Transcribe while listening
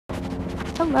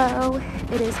Hello,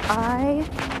 it is I,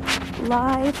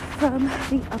 live from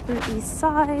the Upper East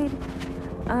Side.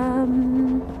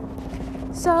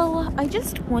 So I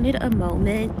just wanted a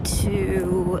moment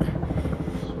to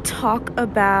talk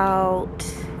about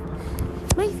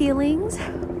my feelings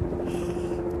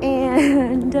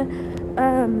and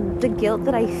the guilt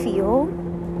that I feel.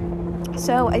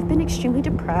 So I've been extremely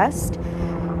depressed,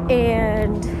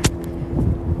 and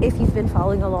if you've been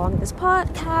following along this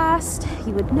podcast,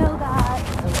 you would know that.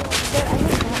 But I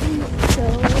have gotten so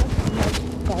much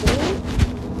better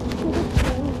to the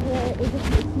point where it just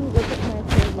makes me look at my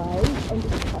whole life and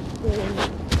just question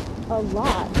a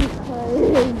lot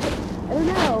because, I don't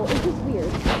know, it's just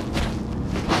weird.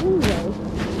 Anyway,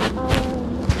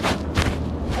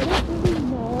 I don't really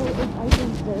know if I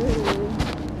deserve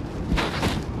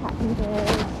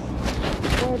happiness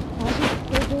or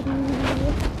positivity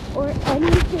or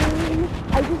anything.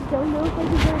 I just don't know if I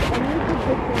deserve any of the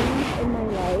good things in my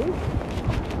life.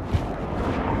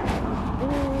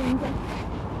 And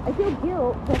I feel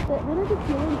guilt that none of the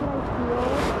feelings that I feel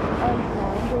are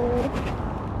grounded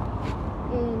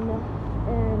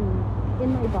in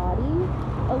my body.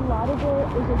 A lot of it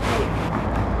is just like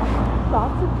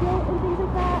thoughts of guilt and things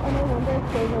like that, and I wonder if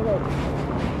those are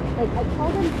like I call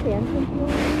them phantom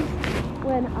feelings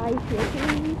when I feel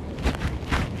things,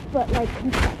 but like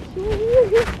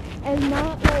conceptually and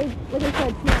not like I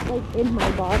said, it's not like in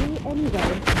my body.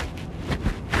 Anyway,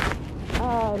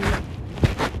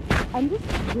 I'm just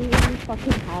really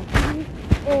fucking happy,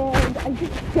 and I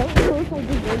just don't know if I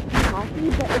deserve to be happy,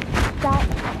 but it's that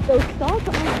those thoughts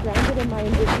aren't grounded in my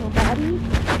emotional body,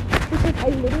 because I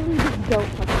literally just don't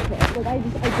fucking care. Like I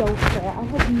don't care. I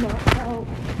have not felt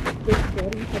this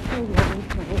good in such a long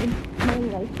time. My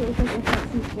life feels like it has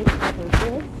some sort of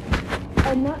purpose,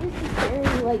 and not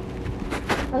necessarily like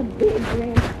a big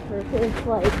grand purpose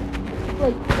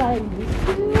like that I used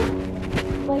to.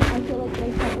 Like I feel like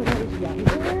when I was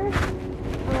younger,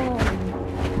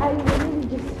 I literally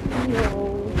just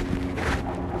feel,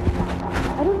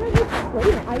 I don't know how to explain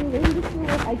it. I literally just feel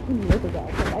like I can live again.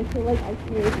 Like I feel like I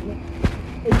can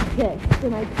exist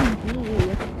and I can be,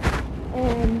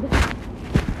 and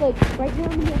like right now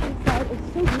on the other side, it's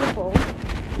so beautiful,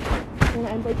 and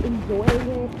I'm like enjoying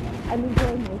it. I'm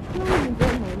enjoying my time,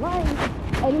 enjoying my life,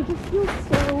 and it just feels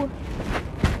so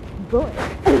good.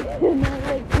 And I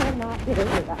like cannot get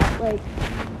over that. Like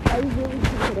I really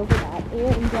can't get over that.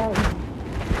 And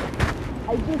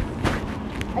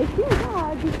I feel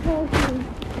bad because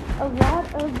a lot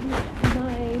of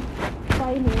my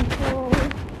financial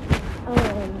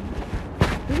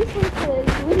resources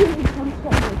literally comes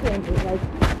from my family. Like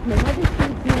my mother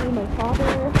feeds me, my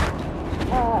father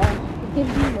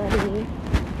gives me money,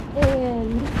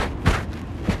 and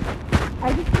I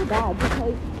just feel bad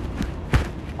because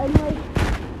I'm like,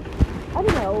 I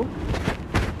don't know,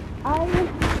 I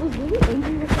was really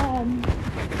angry with them,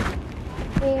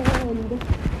 and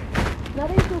now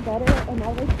that I feel better and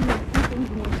now that I can see things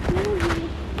more clearly,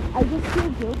 I just feel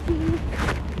guilty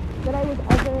that I was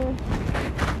ever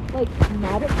like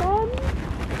mad at them,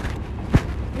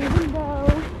 even though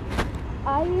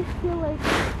I feel like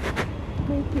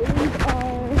my feelings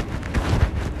are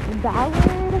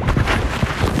valid.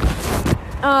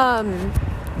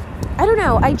 I don't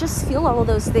know, I just feel all of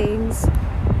those things,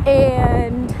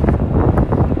 and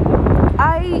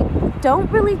I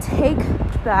don't really take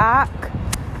back.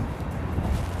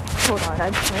 Hold on,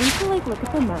 I'm trying to like look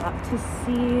at the map to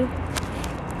see,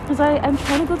 because I'm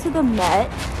trying to go to the Met.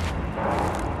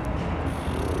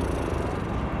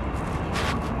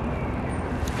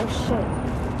 Oh shit.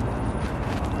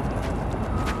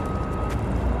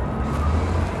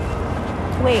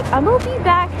 Wait, I'm gonna be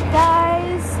back,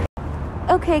 guys.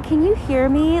 Okay, can you hear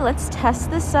me? Let's test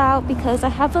this out because I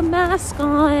have a mask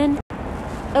on.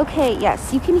 Okay,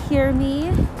 yes, you can hear me.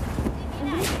 I'm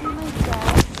gonna do my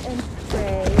best and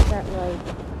pray that like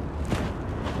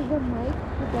the mic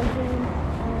doesn't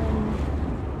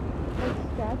like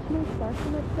scratch my stuff so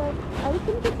much. So I was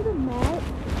gonna get to the Met,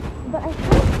 but I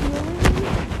had a feeling,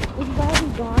 this is why I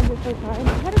was gone this whole time, I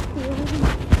had a feeling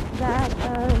that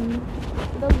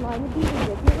the line would be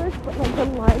ridiculous, but like the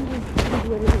line was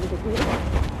literally ridiculous,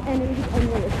 and it was just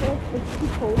unrealistic. It's too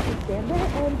cold to stand there,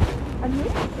 and I'm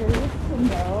really curious to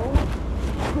know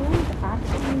who's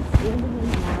actually standing in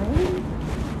line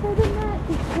for the Met,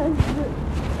 because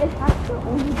it has to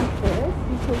only be tourists,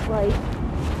 because like,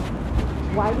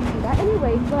 why would you do that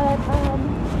anyway? But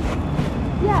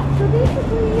yeah, so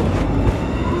basically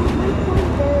my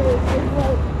point is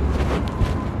like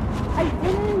I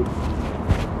didn't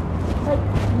like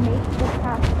make the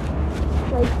past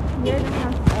like year and a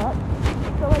half up,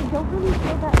 so I don't really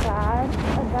feel that bad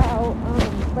about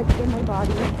like in my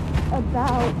body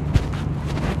about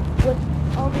what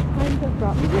all the times have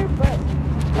brought me here, but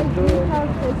I do have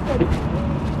this like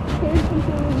parenting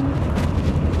feelings,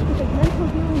 this like mental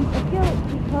feelings of guilt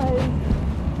because,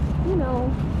 you know,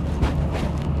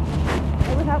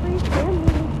 without my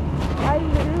family, I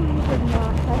literally would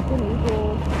not have been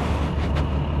able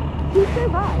to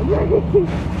survive.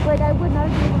 Like I would not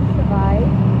be able to survive,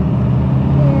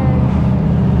 and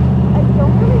I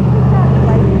don't really take that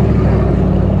lightly, even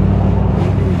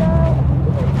though I think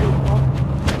it's actually walk.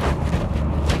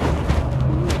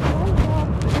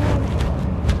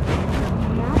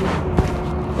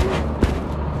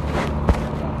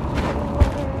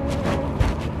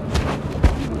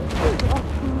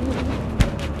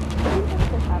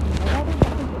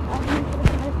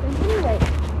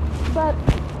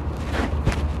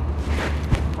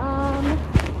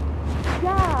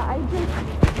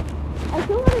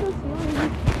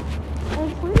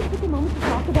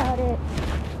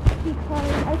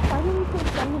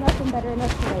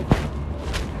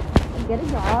 Get a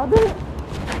job,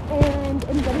 and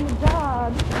in getting a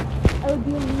job, I would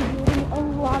be alleviating a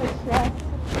lot of stress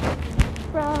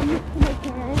from my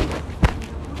parents,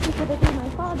 specifically my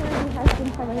father, who has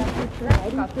been financially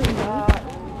providing for me,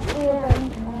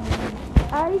 and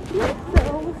I feel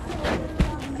so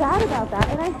sad about that,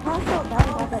 and I have felt bad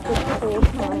about that this whole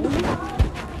time,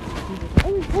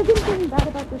 and I've been feeling bad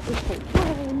about this whole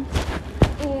time,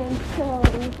 and so,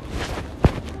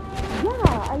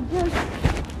 yeah,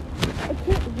 I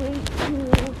can't wait to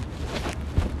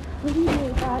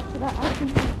alleviate that so that I can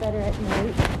sleep better at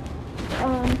night.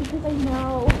 Because I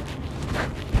know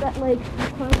that, like,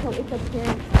 quote unquote, it's a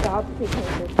parent's job to take care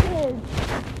of their kids.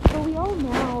 But we all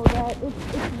know that it's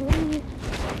really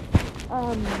a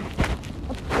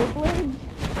privilege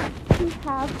to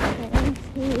have parents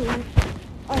who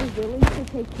are willing to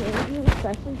take care of you,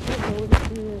 especially if they're going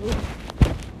through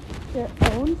their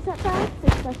own setbacks,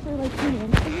 especially like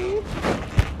financially.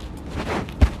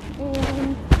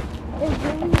 And it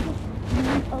really just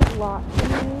means a lot to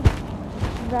me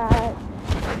that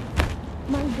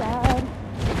my dad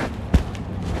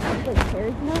like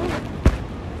cares enough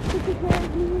to take care of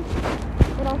me.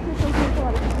 It also sometimes a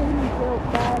lot of shame and guilt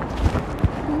that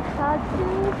he's had to.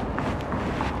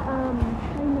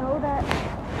 I know that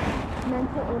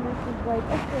mental illness is like a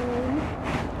thing,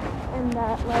 and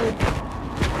that like,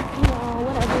 you know,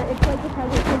 whatever, it's like if I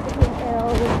was physically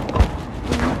ill,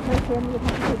 my family would have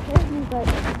to take care of me, but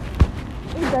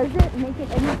it doesn't make it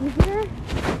any easier,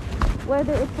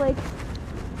 whether it's like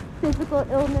physical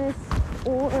illness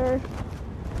or,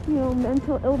 you know,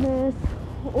 mental illness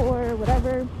or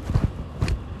whatever.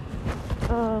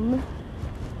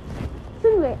 So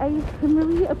anyway, I'm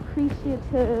really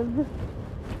appreciative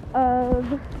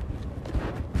of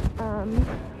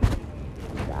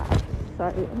that.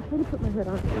 Sorry, I'm trying to put my hood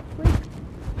on real quick.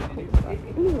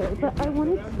 Anyway, but I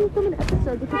wanted to film an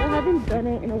episode because I haven't done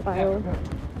it in a while,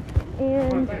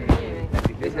 and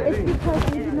it's because I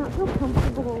did not feel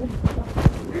comfortable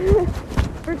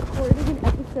recording an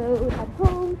episode at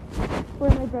home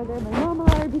where my brother and my mom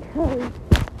are, because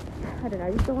I don't know,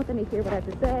 I just don't want them to hear what I have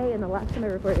to say, and the last time I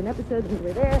recorded an episode when we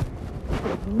were there, it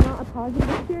was not a positive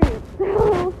experience.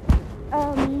 So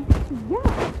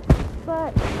yeah,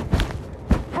 but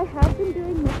I have been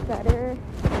doing much better.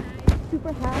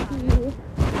 Super happy.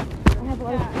 I have a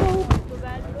lot of hope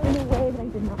in a way that I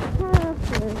did not have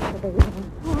for a very long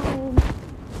time.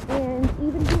 And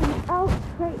even being out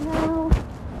right now,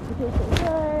 I feel so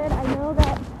good. I know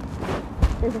that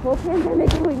there's a whole pandemic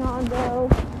going on though,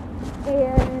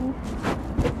 and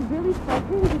it's really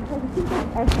frightening because it seems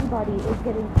like everybody is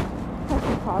getting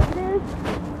tested positive.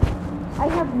 I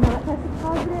have not tested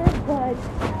positive, but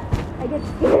I get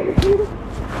scared.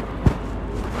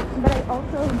 But I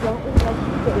also don't really like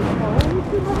to stay home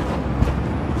too much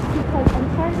because I'm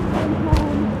tired of staying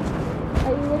home. I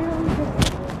literally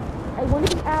I want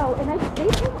to be out, and I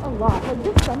stayed home a lot. Like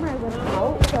this summer I went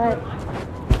out, but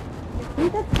I think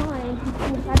that's fine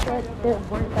considering the fact that there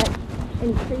weren't that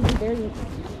any crazy variants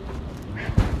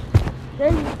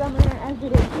during the summer as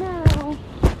it is now.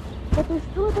 But there's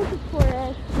still a bunch of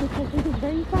tourists, which I think is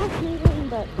very fascinating.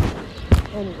 But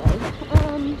anyway,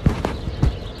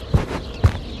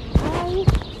 I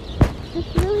just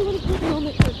really want to take a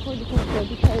moment to record this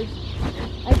episode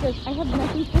because I have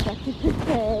nothing productive to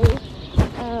say.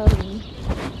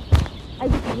 I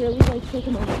just really like to take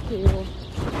a moment to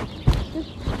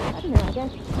just, I don't know, I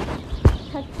guess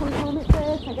touch point moment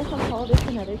this. I guess I'll call this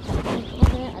another touch point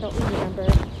moment. I don't really remember.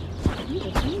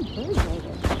 Jesus, how many birds are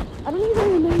there? I don't even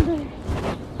remember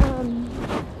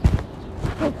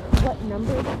like what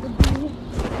number that would be.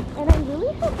 And I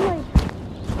really have like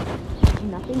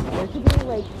nothing things here to do.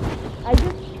 Like, I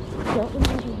just don't really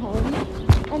want to be home.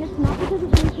 And it's not because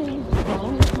of anything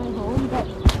wrong with my home, but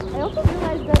I also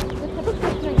realized that the type of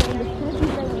person I am, the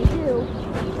activities I want to do,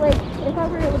 like, if I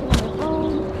were living on my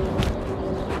own,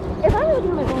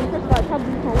 first of all, I'd probably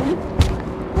be home,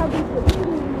 probably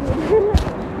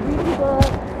reading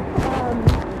books, I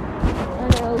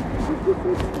don't know, just do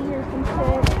some tea or some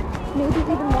shit, maybe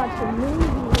even watch a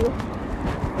movie.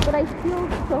 But I feel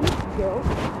so much guilt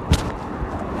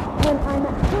when I'm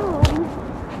at home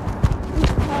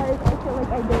because I feel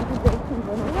like I don't deserve to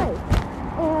enjoy my life.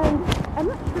 And I'm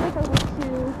not sure if I want to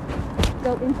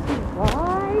go into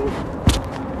why,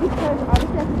 because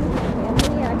obviously I have to do with my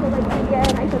family, and I feel like,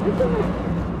 again, I said this in like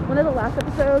one of the last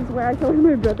episodes where I feel like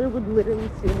my brother would literally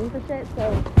sue me for shit,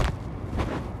 so,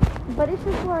 but it's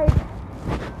just like,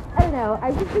 I don't know,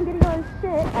 I've just been getting all this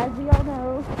shit, as we all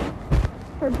know,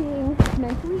 for being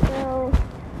mentally ill,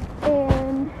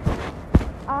 and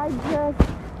I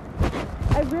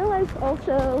realized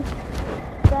also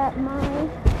that my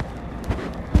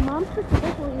mom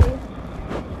specifically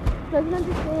doesn't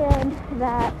understand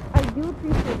that I do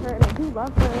appreciate her and I do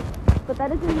love her, but that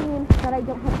doesn't mean that I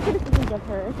don't have criticisms of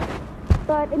her.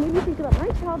 But it made me think about my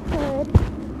childhood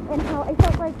and how I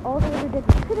felt like all they ever did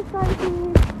was criticize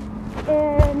me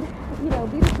and, you know,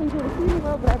 be the stranger to see in the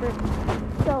world, whatever.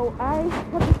 So I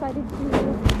have decided to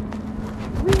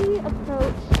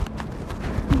reapproach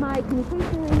my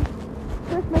communication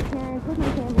with my parents, with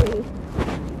my family,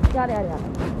 yada yada yada.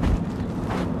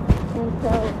 And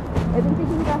so I've been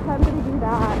thinking about how I'm going to do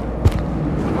that.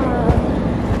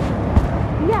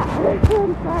 Yeah,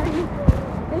 I'm sorry.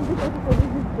 It's just episode is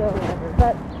just whatever.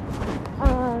 But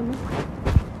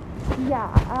yeah,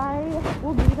 I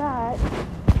will do that.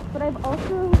 But I've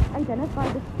also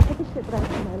identified the type of shit that I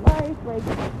want in my life, like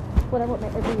what I want my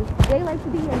everyday life to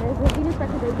be, and there's a Venus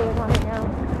retrograde going on right now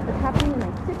that's happening in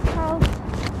my 6th house,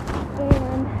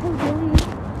 and I really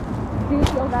do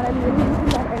feel that I'm really using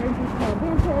that energy to my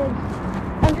advantage,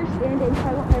 understanding how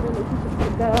I want my relationships to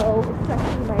go,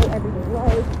 especially my everyday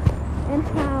life, and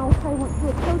how I want to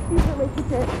approach these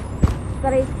relationships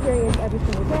that I experience every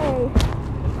single day,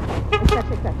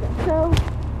 etc., etc. So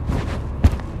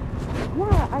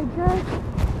yeah,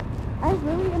 I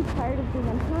really am tired of being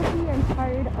unhappy. I'm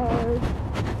tired of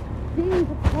being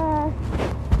depressed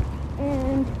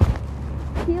and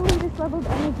feeling this level of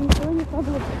energy, feeling this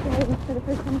level of strength for the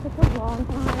first time in such a long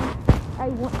time. I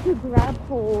want to grab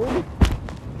hold.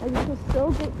 I just feel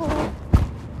so grateful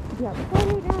to be outside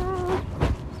right now,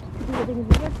 to be living in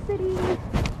New York City,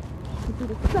 to see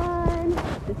the sun,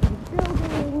 to see the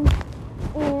buildings,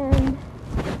 and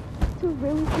to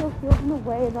really feel healed in a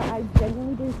way that I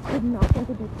genuinely did not think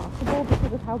would be possible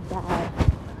because of how bad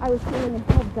I was feeling and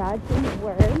how bad things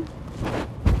were.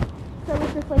 So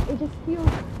it's just like, it just feels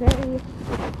very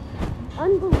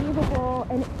unbelievable,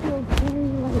 and it feels very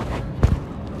like,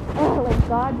 oh, like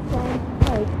God sent,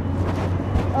 like,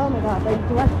 oh my God, like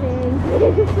blessings.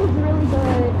 It just feels really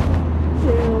good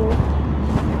to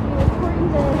be recording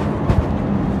this,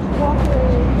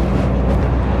 walking,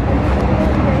 and it's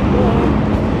really very good.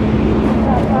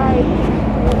 But like,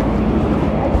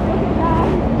 I just look at that,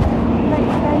 and I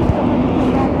spend so much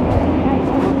time back in it. I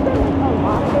almost spend like a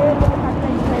lot of it, but the fact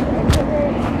that I spend any of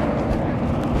it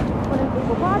when I'm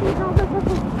able bodied and all that stuff,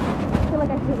 I feel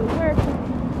like I can really work.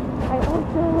 I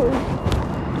also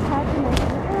had to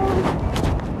mention it,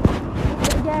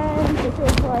 but again, it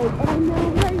feels like, and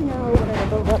I know,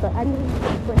 whatever, but I'm going to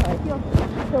explain how I feel.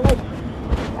 So like,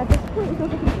 at this point, it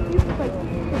feels like an excuse. It's like,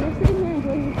 when you're sitting here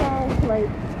enjoying yourself, like,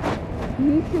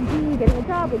 you should be getting a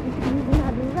job, like, you should be using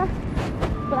that, blah, blah, blah.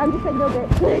 But I'm just like, no,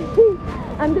 bitch.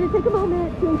 I'm going to take a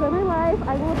moment to enjoy my life.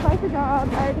 I will apply for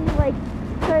jobs. I already, like,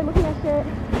 started looking at shit.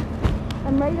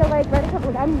 I'm ready to, like, write a couple,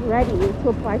 like, I'm ready to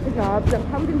apply for jobs. I'm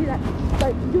probably going to do that,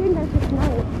 like, doing that shit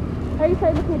tonight. I already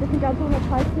started looking at different jobs I want to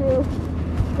apply to.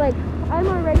 Like, I'm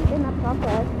already in that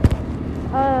process.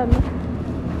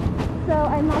 So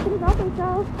I'm not going to doubt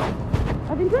myself.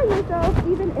 I've enjoyed myself,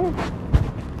 even if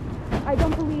I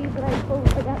don't believe that I fully,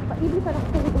 like, even if I don't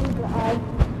fully believe that I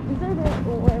deserve it,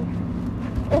 or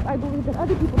if I believe that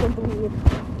other people don't believe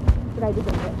that I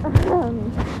deserve it.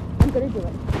 I'm gonna do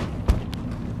it.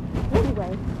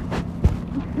 Anyway,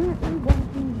 I'm currently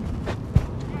walking.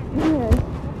 Man,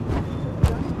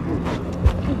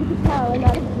 as you can tell, I'm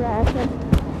out of breath, and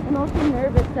I'm also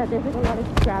nervous that there's like a lot of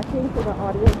scratching, so the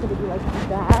audio is gonna be like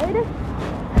bad.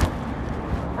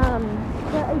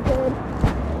 But I did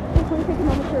just want to take a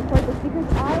moment to record this because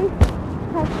I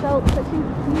have felt such a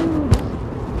huge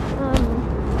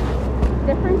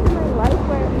difference in my life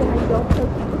when I don't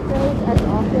post episodes as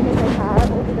often as I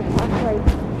have over the past like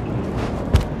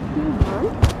few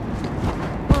months.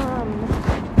 And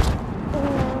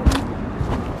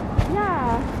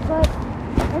yeah, but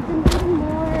I've been reading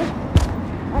more.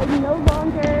 I'm no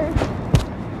longer,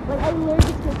 like, I literally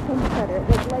just feel so much better.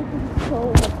 Like, life is so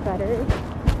much better.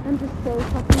 I'm just so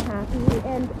fucking happy.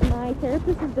 And my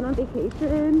therapist has been on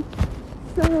vacation,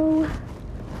 so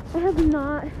I have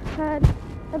not had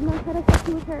a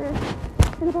session with her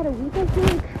in about a week, I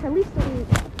think, at least a week.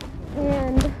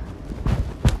 And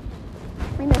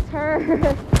I miss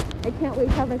her. I can't wait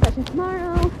to have my session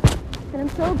tomorrow. And I'm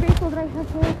so grateful that I have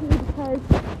therapy, because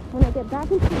when I get back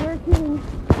into working,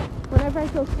 whenever I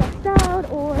feel stressed out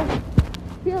or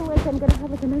feel like I'm gonna have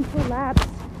like a mental lapse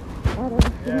out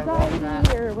of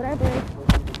anxiety or whatever,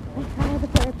 I have a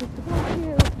therapist to go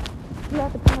to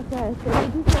throughout the process. And I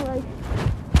do feel like,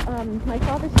 my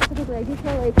father specifically, I do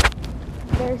feel like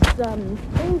there's some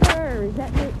anger or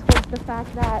resentment towards the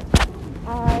fact that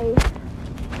I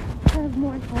have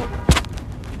more help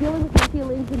dealing with my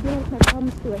feelings and dealing with my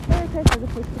problems through a therapist as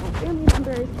opposed to my family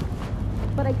members.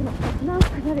 But I cannot talk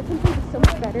enough that it's sometimes just so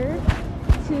much better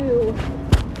to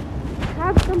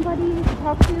have somebody to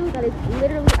talk to that is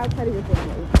literally outside of your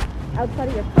family, outside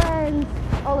of your friends,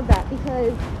 all of that,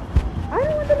 because I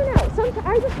don't want them to know. Sometimes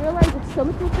I just realize it's so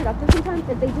much more productive sometimes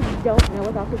if they just don't know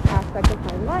about this aspect of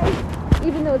my life,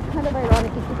 even though it's kind of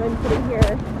ironic because I'm sitting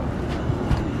here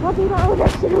talking about all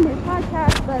that shit on my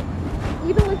podcast. But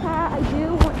even with that, I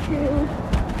do want to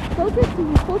focus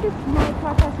my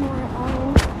podcast more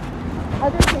on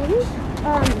other things. I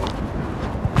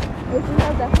think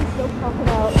I'll definitely still talk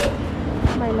about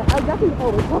I'll definitely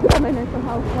always talk about my mental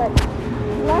health, but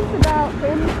less about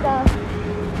family stuff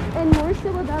and more so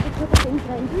about the type of things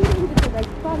that I'm reading, because I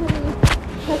finally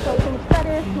have felt so much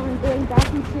better. So I'm going back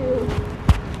into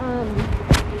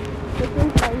the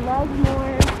things that I love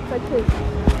more, such as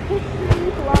history,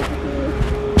 philosophy,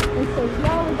 and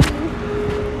sociology.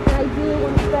 And I do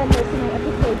want to spend most of my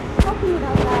episodes talking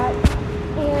about that.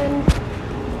 And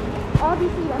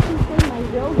obviously referencing my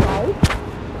real life,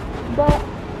 but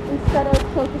instead of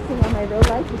focusing on my real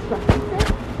life, just reference it.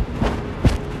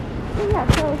 So yeah,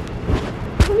 so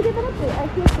let me get that update. I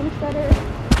feel so much better,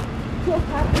 feel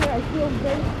happier, I feel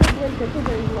very privileged, I feel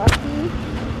very lucky.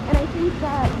 And I think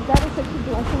that is such a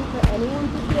blessing for anyone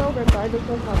to feel, regardless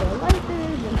of how their life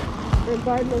is, and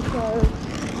regardless of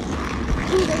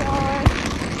who they are.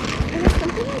 And it's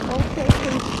something I also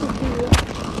think should be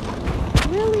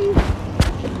really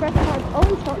expressed how I've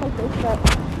always felt like this, but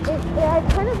I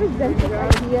kind of resent this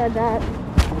idea that,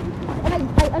 and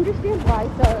I understand why,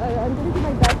 so I'm going to do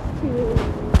my best to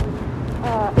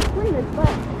explain this,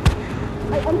 but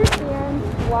I understand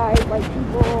why white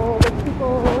people, rich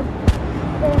people,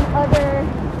 and other,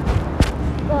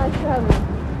 like,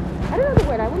 I don't know the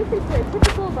word, I want to say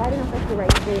stereotypical, but I don't know if that's the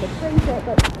right way to phrase it,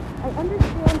 but I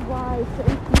understand why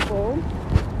certain people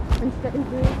and certain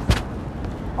groups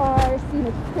are seen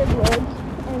as privileged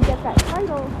and get that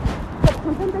title, but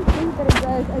sometimes I think that it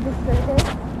does a disservice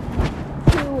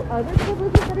to other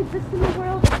privileges that exist in the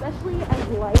world, especially as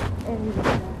life and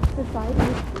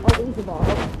society always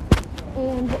evolve.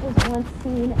 And what was once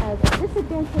seen as a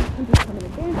disadvantage can become an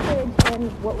advantage, and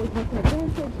what was once an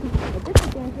advantage can become a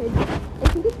disadvantage. I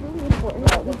think it's really important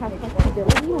that we have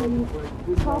flexibility when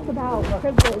we talk about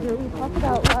privilege, or we talk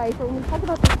about life, or when we talk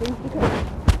about these things, because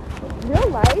real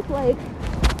life, like,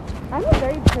 I'm a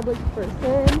very privileged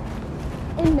person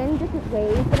in many different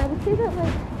ways, and I would say that,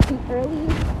 like, the early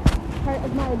part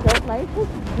of my adult life has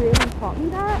really taught me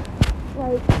that.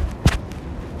 Like,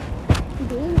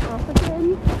 being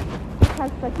African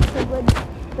has such a privilege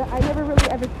that I never really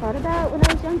ever thought about when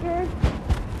I was younger.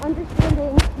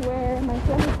 Understanding where my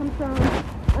family comes from,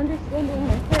 understanding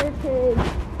my heritage,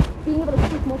 being able to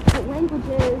speak multiple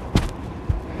languages.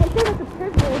 I say that's a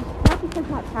privilege, not because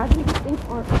not having these things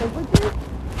aren't privileges,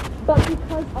 but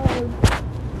because of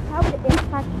how it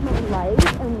impacts my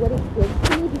life and what it gives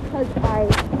to me because I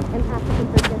am African,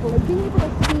 for example. Like, being able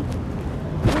to speak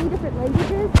 3 different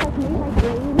languages has made my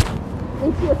brain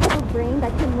into a type of brain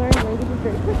that can learn languages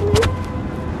very quickly.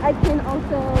 I can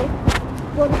also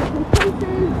go to different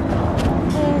places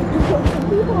and meet some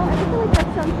people. I feel like that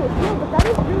sounds so cool, but that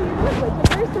is really a privilege. Like,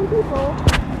 there are some people,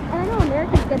 and I know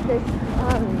Americans get this,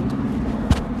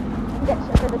 get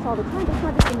shit for this all the time, but it's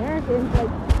not just Americans.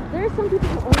 Like, there are some people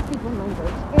who only speak one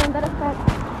language, and that affects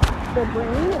their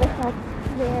brain, it affects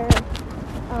their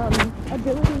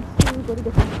ability to go to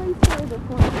different places or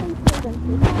foreign places and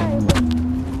survive. And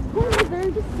there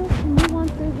are just such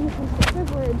nuances when it comes to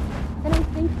privilege, and I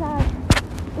think that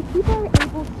if people are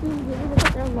able to really look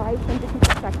at their life from different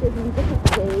perspectives in different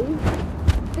ways,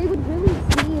 they would really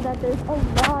see that there's a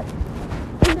lot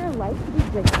in their life to be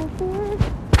grateful for.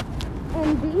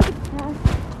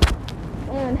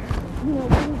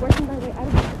 really working my way out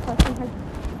of this depression has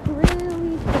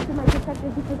really shifted my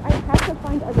perspective, because I had to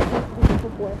find other things to be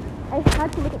grateful for. I had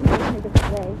to look at my life in a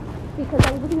different way, because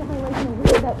I was looking at my life in a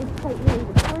way that was quite really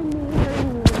destroying me,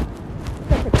 hurting me,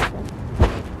 stuff like that.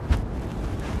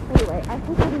 Anyway, I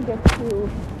hope I didn't get too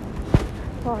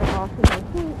far off in my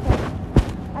point, but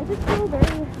I just feel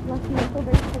very lucky and feel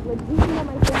very privileged, even though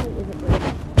my family isn't rich.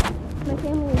 My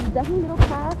family is definitely middle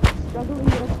class, struggling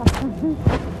middle class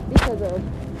because of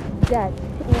debt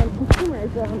and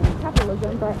consumerism and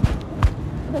capitalism, but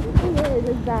the thing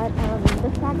is that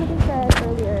the fact that I said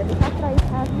earlier, the fact that I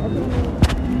have a family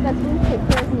that's willing to take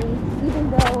care of me, even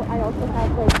though I also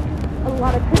have like a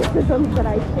lot of criticisms that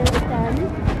I share with them,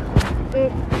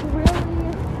 it really,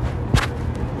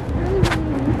 really,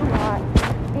 really means a lot.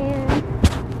 And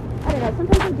I don't know,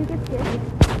 sometimes I do get scared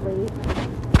to late.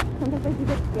 Sometimes I do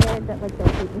get scared that like they'll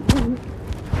take me.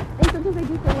 And sometimes I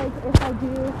do feel like if I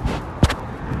do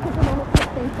take a moment to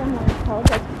thank them when I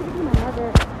apologize, particularly my mother,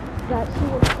 that she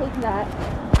will take that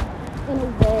in a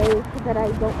way that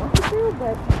I don't want to do.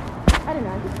 But I don't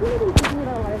know, I've just really been thinking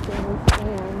about a lot of things,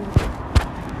 and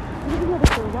thinking about it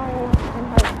for a while, and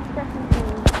how it's stressing me.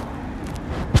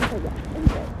 And so yeah,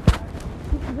 anyway,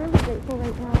 I'm really grateful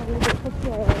right now, really grateful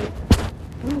today.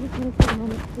 And I just want to take a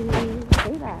moment to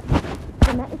say that.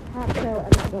 The Met is packed, so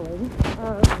I'm not going.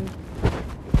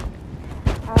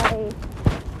 I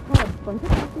had a bunch of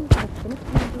coffee, I finished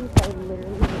movie, so I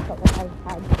literally just felt like I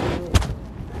had to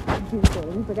do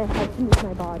things, like I had to move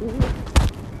my body.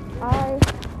 I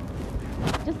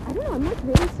don't know, I'm like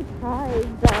really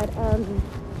surprised that I'm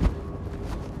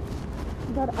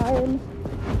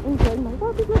enjoying my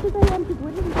walk as much as I am, because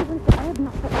literally I have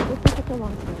not felt like this in such a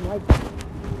long time. Like,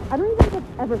 I don't even think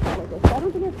I've ever felt like this. I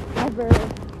don't think I've ever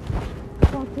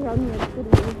walked around New York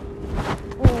City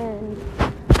and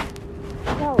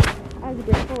felt as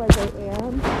grateful as I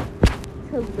am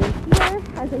to live here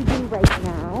as I do right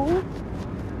now.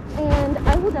 And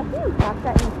I will definitely unpack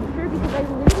that in the future, because I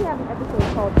literally have an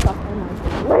episode called Stuff on My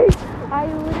Face. Like, I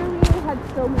literally had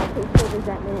so much hateful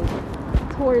resentment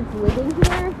towards living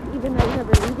here, even though I was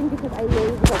never leaving, because I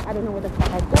literally was like, I don't know where the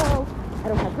fuck I'd go. I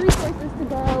don't have resources to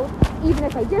go. Even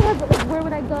if I did have it, like, where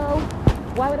would I go?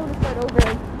 Why would I want to start over?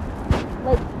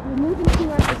 Like, moving to New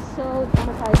York is so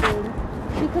traumatizing,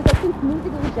 because I think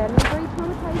moving in general is very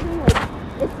traumatizing, like,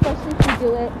 especially if you do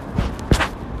it,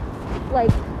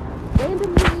 like,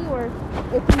 randomly, or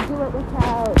if you do it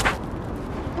without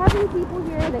having people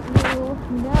here that you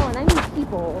know, and I mean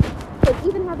people, like,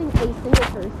 even having a single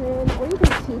person, or even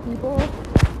two people,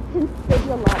 can save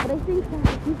you a lot. But I think that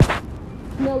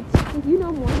if you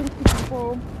know more than two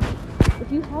people,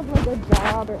 if you have like a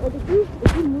job, or like if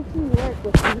you move to New York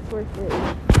with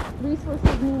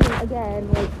resources meaning,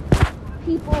 again, like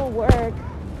people, work,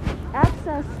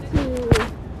 access to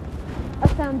a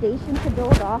foundation to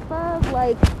build off of,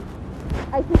 like,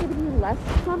 I think it would be less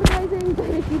traumatizing. But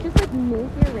if you just like move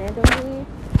here randomly,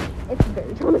 it's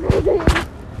very traumatizing,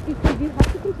 because you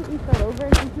have to completely start over,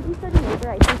 and completely starting over,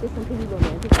 I think, is something you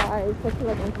romanticize, especially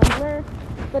like on Tumblr,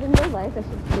 but in real life that's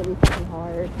just really fucking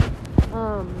hard.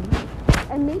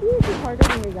 And maybe it's just harder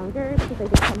when you're younger, because I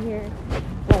did come here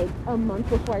like a month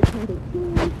before I turned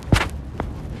 18,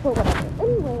 but whatever.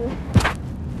 Anyway,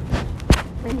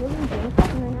 I'm really enjoying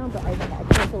talking right now, but I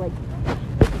kind of feel like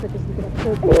this is such a stupid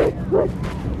episode.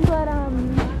 But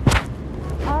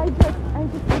I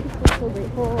just feel so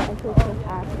grateful. I feel so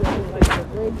happy with being like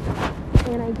privileged,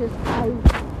 and it just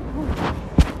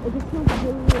feels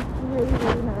really, really,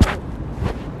 really nice.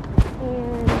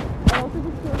 And I also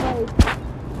just feel like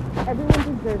everyone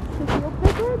deserves to feel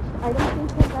privileged. I don't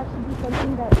think that should be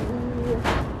something that we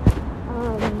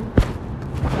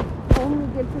only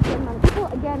give to a certain amount of people.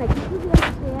 Again, I completely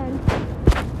understand,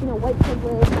 white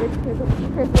privilege, rich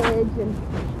privilege, and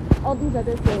all these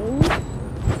other things.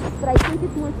 But I think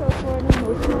it's more so for an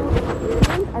emotional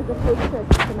experience as opposed to a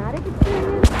traumatic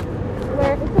experience,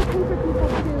 where it's okay for people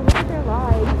to look at their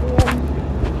lives and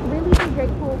really be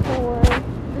grateful for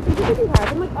the things that they have.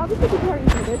 And like, obviously people who are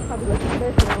into this probably listen to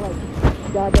this and are like,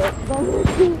 got it. But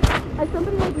as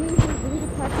somebody like me who's really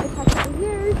depressed for the past couple of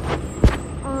years,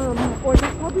 or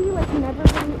just probably like never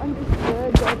really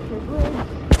understood their privilege,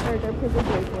 or their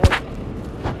privileges, like,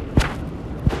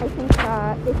 I think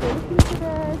that if you're listening to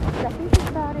this, definitely think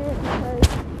about it, because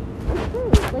it's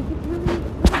great. Like, it's really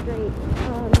great.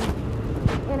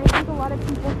 And I think a lot of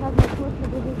people have much more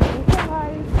privileges than they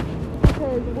realize,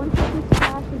 because one person's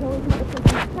trash is always another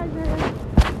person's treasure,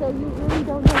 so you really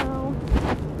don't know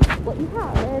what you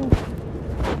have. And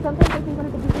sometimes I think one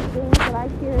of the biggest things that I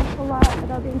hear a lot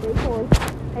about being grateful is,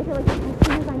 I feel like as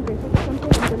soon as I'm grateful for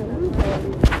something, I'm going to lose it,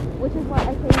 which which is why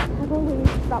I think I've always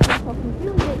stopped myself from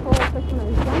feeling grateful, especially when I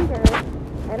was younger.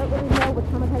 I don't really know what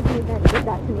traumatizing event did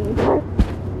that to me, but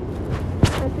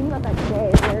I was thinking about that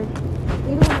today, where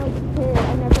even when I was a kid,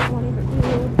 I never wanted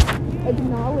to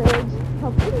acknowledge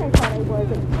how pretty I thought I was,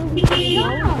 and fully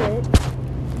acknowledge it,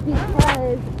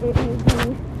 because it made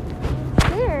me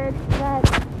scared that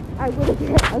I would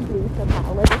get ugly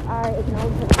somehow. Like, if I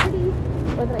acknowledge that I'm pretty,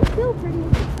 or that I feel pretty,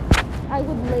 I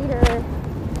would later,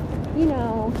 you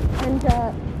know, end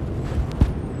up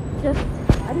just,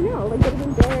 I don't know, like getting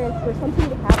embarrassed, or something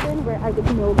would happen where I would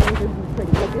no longer be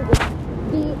pretty. Like, it would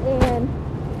be an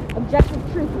objective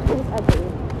truth that I was ugly.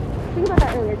 Think about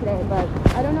that earlier today, but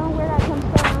I don't know where that comes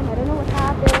from. I don't know what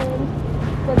happened,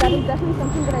 but that is definitely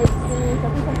something that I experienced,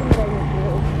 definitely something that I went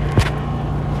through.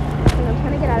 And I'm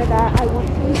trying to get out of that. I want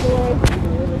to enjoy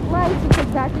life, because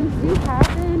bad things do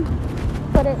happen,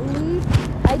 but at least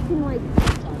I can, like,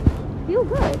 feel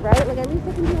good, right? Like, at least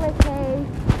I can be like, hey,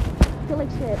 I feel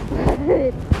like shit, but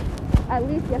at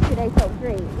least yesterday felt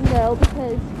great, you know,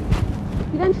 because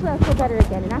eventually I'll feel better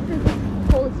again. And after this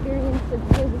whole experience of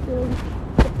feeling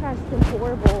depressed and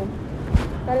horrible,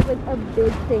 that is, like, a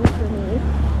big thing for me,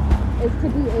 is to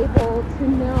be able to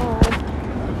know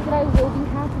that I will be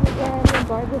happy again,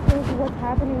 regardless of what's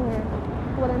happening or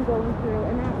what I'm going through,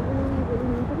 and that really, really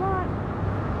means a lot.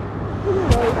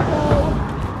 Anyway, so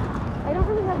I don't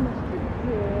really have much to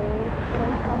do, but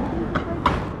I'm probably just, like,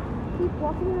 keep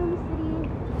walking around the city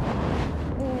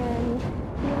and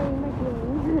feeling my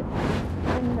feelings,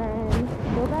 and then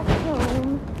go back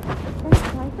home and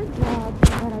apply for jobs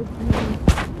that I can,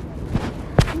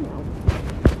 you know,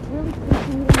 really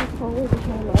continue to move forward with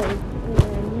my life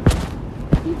and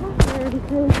be happier,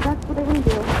 because that's what I want to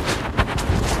do.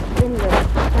 Anyway,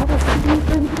 that was something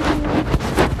for me.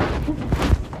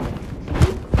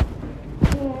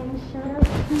 And shout out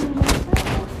to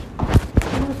myself,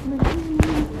 shout out to my family,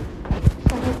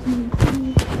 shout out to my team,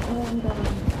 and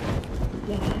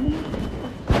yeah,